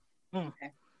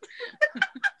Okay.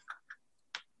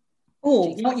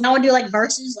 Oh, you know, want to do like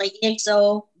versus, like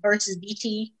EXO versus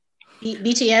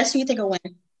BTS? Who you think will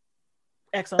win?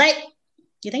 EXO. Like,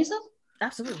 you think so?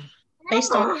 Absolutely.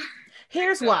 Based on.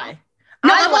 Here's why.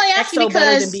 No, I I'm like only asking EXO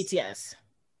better because than BTS.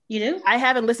 You do? I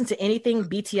haven't listened to anything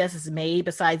BTS has made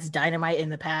besides Dynamite in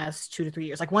the past 2 to 3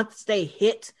 years. Like once they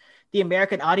hit the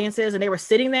American audiences and they were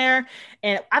sitting there,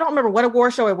 and I don't remember what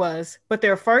award show it was, but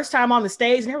their first time on the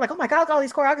stage, and they were like, "Oh my God, all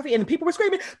these choreography," and the people were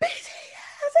screaming, BTS!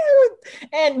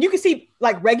 And you can see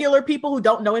like regular people who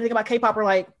don't know anything about K-pop are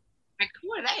like,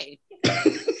 who are they?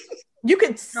 You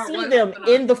could see them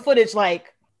in the footage,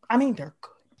 like, I mean, they're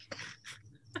good.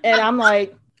 And I'm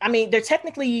like, I mean, they're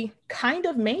technically kind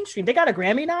of mainstream. They got a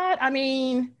Grammy nod. I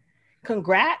mean,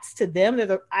 congrats to them.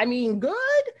 Good.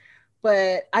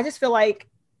 But I just feel like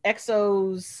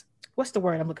EXO's, what's the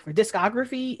word I'm looking for?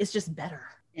 Discography is just better.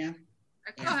 Yeah.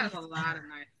 EXO has a lot of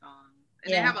nice songs.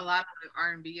 And they have a lot of like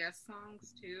R&B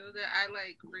songs too that I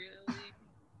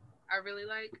really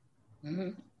like.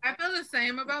 Mm-hmm. I feel the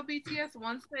same about BTS.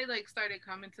 Once they like started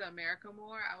coming to America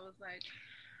more, I was like,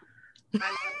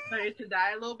 I started to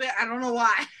die a little bit. I don't know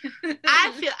why.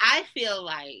 I feel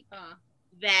like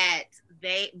that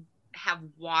they have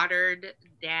watered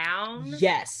down.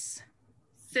 Yes.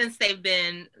 Since they've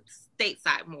been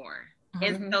stateside more. Mm-hmm.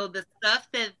 And so the stuff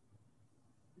that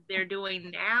they're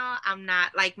doing now, I'm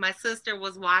not, like my sister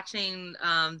was watching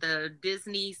the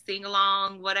Disney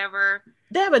sing-along, whatever.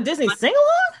 They have a Disney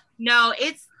sing-along? No,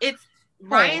 it's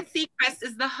Ryan Seacrest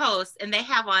is the host, and they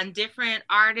have on different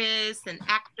artists and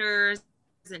actors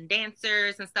and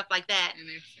dancers and stuff like that.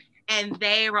 And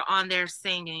they were on there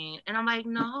singing. And I'm like,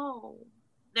 no.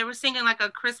 They were singing like a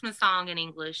Christmas song in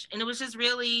English. And it was just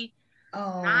really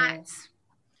not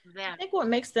them. I think what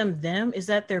makes them is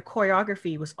that their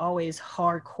choreography was always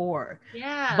hardcore.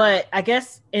 Yeah. But I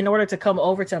guess in order to come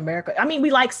over to America, I mean, we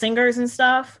like singers and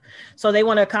stuff, so they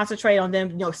want to concentrate on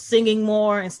them, singing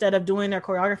more instead of doing their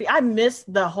choreography. I miss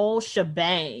the whole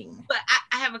shebang. But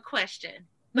I have a question.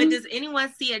 But does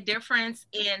anyone see a difference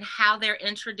in how they're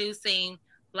introducing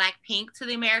Blackpink to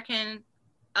the American,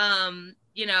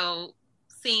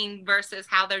 scene versus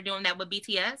how they're doing that with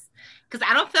BTS? Because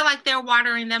I don't feel like they're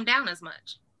watering them down as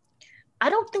much. I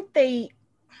don't think they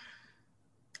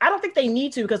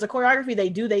need to, because the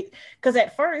choreography because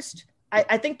at first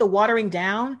I think the watering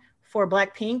down for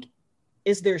Blackpink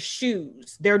is their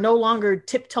shoes. They're no longer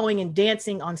tiptoeing and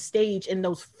dancing on stage in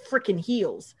those freaking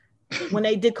heels. When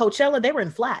they did Coachella, they were in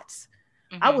flats.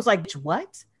 Mm-hmm. I was like,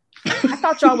 what? I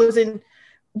thought y'all was in.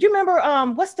 Do you remember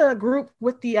what's the group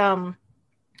with the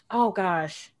oh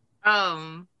gosh.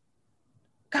 God,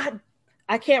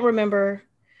 I can't remember.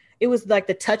 It was like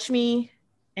the Touch Me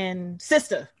and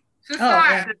Sister.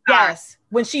 Yes.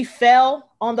 When she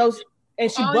fell on those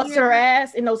and she busted her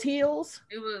ass in those heels.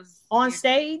 It was on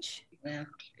stage. Yeah.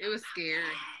 It was scary.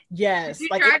 Yes. She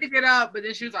tried to get up, but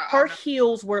then she was like, her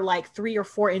heels were like 3 or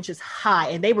 4 inches high,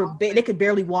 and they were big. They could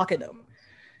barely walk in them.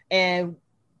 And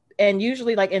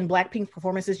usually, like in Blackpink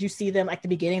performances, you see them at the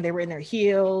beginning, they were in their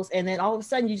heels, and then all of a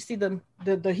sudden you see them,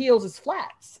 the heels is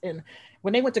flats. And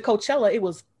when they went to Coachella, it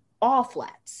was all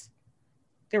flats.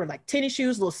 They were like tennis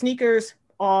shoes, little sneakers,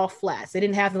 all flats. They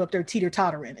didn't have them up there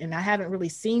teeter-tottering. And I haven't really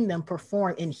seen them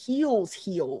perform in heels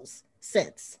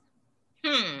since.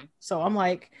 So I'm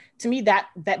like, to me, that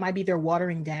might be their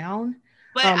watering down.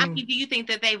 But I mean, do you think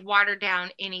that they've watered down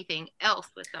anything else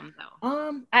with them,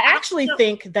 though? I actually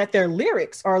think that their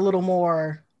lyrics are a little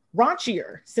more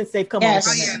raunchier since they've come over to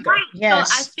America. Right.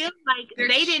 Yes. So I feel like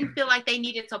they didn't feel like they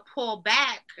needed to pull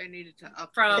back. They needed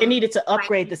to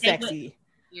upgrade the sexy.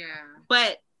 Yeah.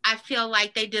 But I feel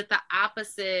like they did the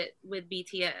opposite with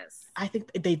BTS. I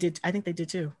think they did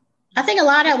too. I think a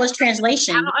lot of it was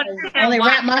translation. Only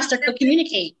Rap Monster could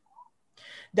communicate.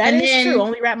 That is true.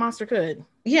 Only Rap Monster could.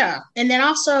 Yeah, and then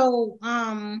also,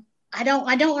 I don't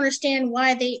understand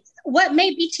what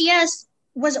made BTS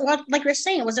was what, like you're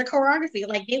saying, was their choreography.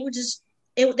 Like they were just,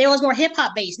 there was more hip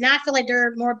hop based. Now I feel like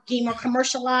they're getting more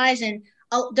commercialized, and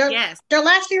their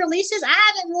last few releases, I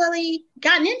haven't really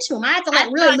gotten into them. I have to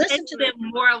really listen to them.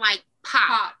 More like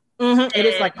pop. Mm-hmm. It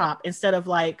is like pop instead of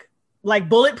like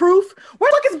Bulletproof.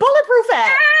 Where is Bulletproof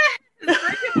at? Bring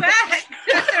it back.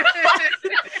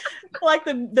 Like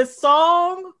the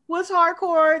song was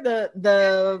hardcore,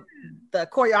 the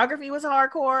choreography was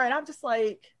hardcore, and I'm just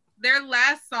like, their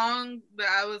last song that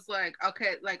I was like,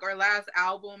 okay, like our last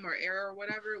album or era or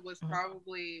whatever was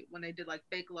probably when they did like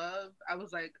Fake Love. I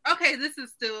was like, okay, this is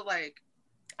still like,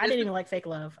 I didn't even like Fake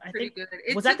Love. I think good.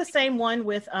 Was that the same one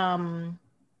with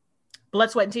Blood,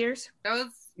 Sweat and Tears? That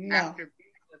was after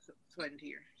Blood, Sweat and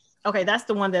Tears. Okay, that's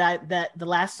the one that the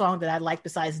last song that I liked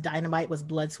besides Dynamite was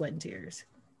Blood, Sweat, and Tears.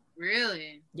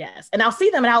 Really? Yes. And I'll see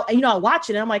them and I'll watch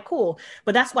it and I'm like, cool.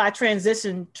 But that's why I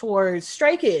transitioned towards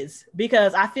Stray Kids,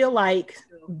 because I feel like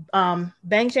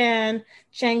Bang Chan,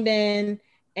 Changbin,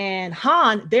 and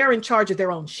Han, they're in charge of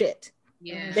their own shit.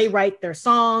 Yeah. They write their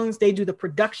songs, they do the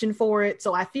production for it.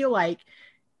 So I feel like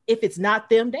if it's not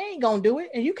them, they ain't gonna do it,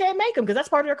 and you can't make them because that's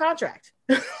part of their contract.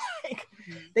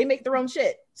 They make their own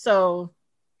shit. So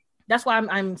that's why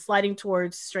I'm sliding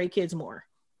towards Stray Kids more,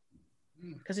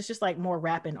 because it's just like more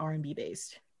rap and R&B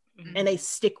based, and they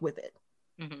stick with it.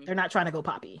 They're not trying to go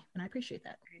poppy, and I appreciate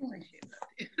that.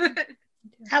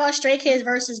 How about Stray Kids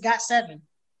versus GOT7?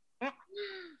 That's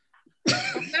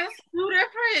too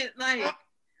different. Like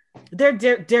they're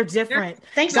different.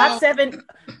 Thanks. GOT7,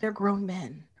 they're grown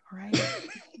men, all right?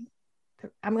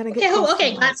 I'm gonna get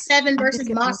GOT7 versus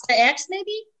Monster X,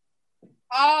 maybe.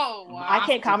 Oh, wow. I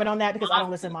can't comment on that because I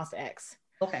don't listen to Monster X.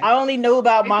 Okay. I only knew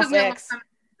about Monster X.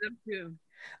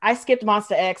 I skipped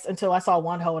Monster X until I saw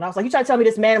One Ho, and I was like, "You trying to tell me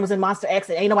this man was in Monster X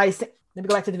and ain't nobody?" Let me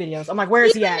go back to the videos. I'm like, "Where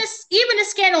is he at?" Even the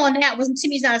scandal on that wasn't, to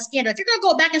me, is not a scandal. If you're gonna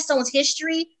go back in someone's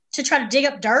history to try to dig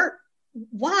up dirt,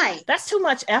 why? That's too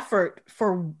much effort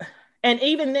for. And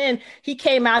even then, he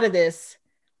came out of this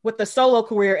with the solo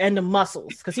career and the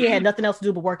muscles because he had nothing else to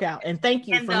do but work out. And thank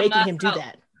you for making him do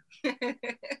that.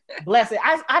 Bless it.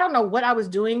 I don't know what I was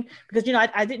doing because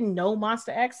I didn't know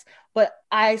Monster X, but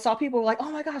I saw people were like, "Oh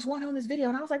my gosh, One on this video,"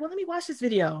 and I was like, "Well, let me watch this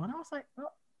video," and I was like,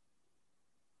 "Oh."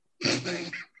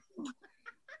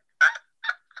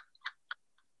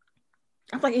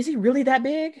 I'm like, "Is he really that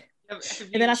big?"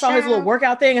 And then I saw his little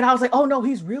workout thing, and I was like, "Oh no,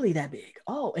 he's really that big."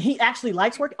 Oh, and he actually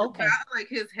likes work. Okay, like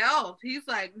his health. He's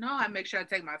like, "No, I make sure I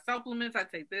take my supplements. I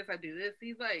take this. I do this."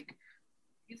 He's like,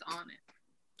 he's on it.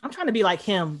 I'm trying to be like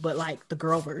him, but like the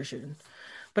girl version.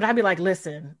 But I'd be like,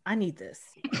 "Listen, I need this."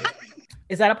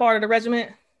 Is that a part of the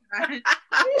regimen?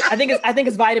 I think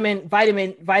it's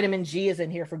vitamin G is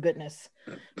in here for goodness,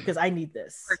 because I need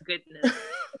this. For goodness.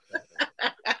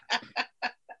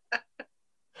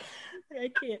 I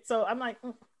can't. So I'm like,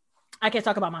 I can't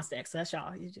talk about Monster X. So that's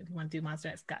y'all. You just want to do Monster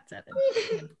X GOT7.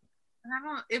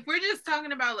 If we're just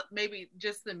talking about maybe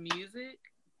just the music,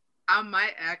 I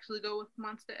might actually go with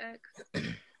Monster X.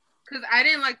 Because I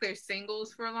didn't like their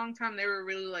singles for a long time. They were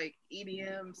really like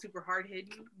EDM, super hard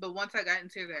hitting. But once I got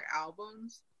into their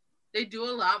albums, they do a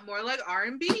lot more like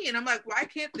R&B. And I'm like, why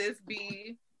can't this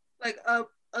be like a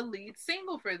lead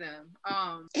single for them?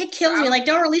 It kills me. Like,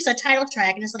 don't release a title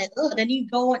track and it's like, oh, then you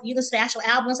go and you listen to the actual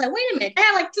album. It's like, wait a minute, they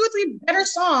have like 2 or 3 better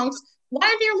songs. Why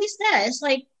did they release that? It's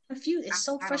like a few. It's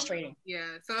so frustrating.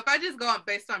 Yeah. So if I just go on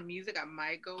based on music, I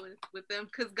might go with them,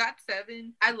 because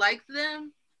GOT7, I liked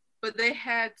them, but they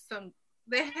had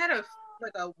a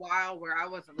while where I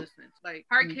wasn't listening. Like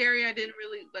Hard Carry, I didn't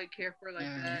really like care for like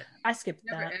that. I skipped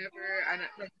Never that. ever.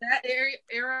 Like that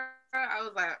era, I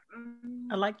was like,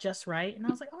 I like Just Right, and I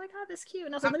was like, oh my god, that's cute.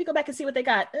 And I was like, let me go back and see what they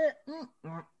got. Yeah,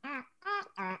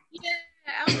 I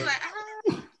was like,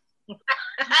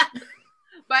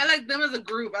 but I like them as a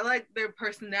group. I like their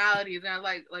personalities, and I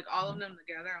like all of them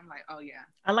together. I'm like, oh yeah.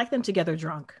 I like them together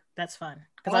drunk. That's fun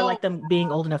because I like them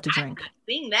being old enough to drink.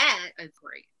 Seeing that, it's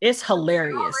great. It's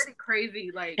hilarious. Already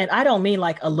crazy, like. And I don't mean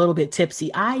like a little bit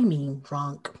tipsy. I mean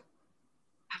drunk.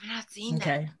 I've not seen that.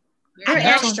 Okay. They're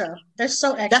extra. They're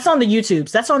so extra. That's on the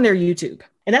YouTubes. That's on their YouTube.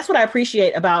 And that's what I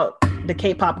appreciate about the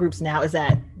K-pop groups now, is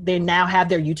that they now have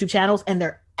their YouTube channels and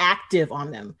they're active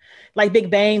on them. Like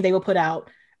Big Bang, they will put out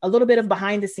a little bit of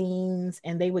behind the scenes,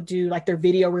 and they would do like their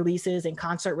video releases and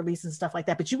concert releases and stuff like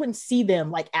that. But you wouldn't see them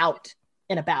like out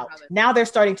and about. Now they're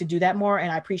starting to do that more,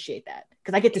 and I appreciate that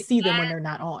because I get to see them when they're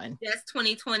not on. That's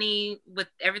 2020 with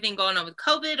everything going on with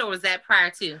COVID, or was that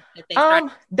prior to?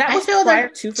 That was prior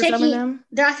to for some of them.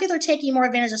 I feel they're taking more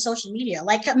advantage of social media.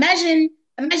 Like imagine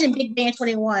Big Bang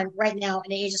 21 right now in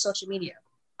the age of social media.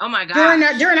 Oh my god!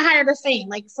 During the height of their fame,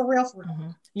 like for real. Mm-hmm.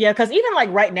 Yeah, because even like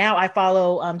right now, I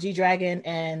follow G Dragon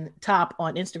and Top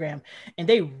on Instagram, and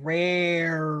they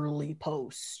rarely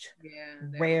post. Yeah,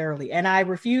 rarely. And I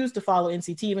refuse to follow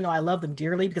NCT, even though I love them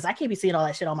dearly, because I can't be seeing all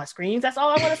that shit on my screens. That's all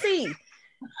I want to see.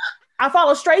 I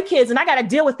follow Stray Kids, and I got to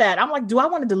deal with that. I'm like, do I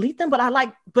want to delete them? But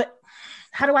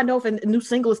how do I know if a new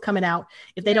single is coming out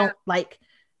if they don't like?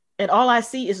 And all I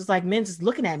see is just like men just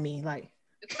looking at me like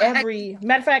every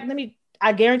matter of fact.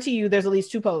 I guarantee you there's at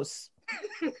least 2 posts.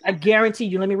 I guarantee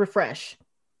you. Let me refresh.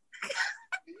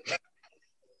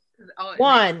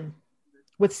 1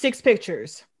 with 6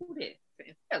 pictures.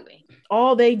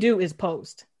 All they do is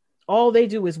post. All they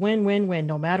do is win, win, win,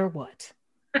 no matter what.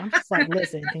 I'm just like,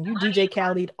 listen, can you DJ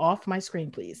Khaled off my screen,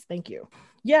 please? Thank you.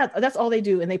 Yeah, that's all they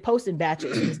do, and they post in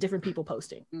batches. There's different people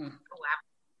posting. Oh, wow.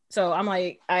 So I'm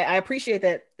like, I appreciate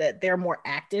that they're more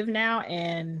active now,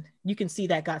 and you can see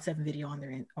that GOT7 video on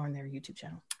their YouTube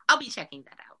channel. I'll be checking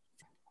that out.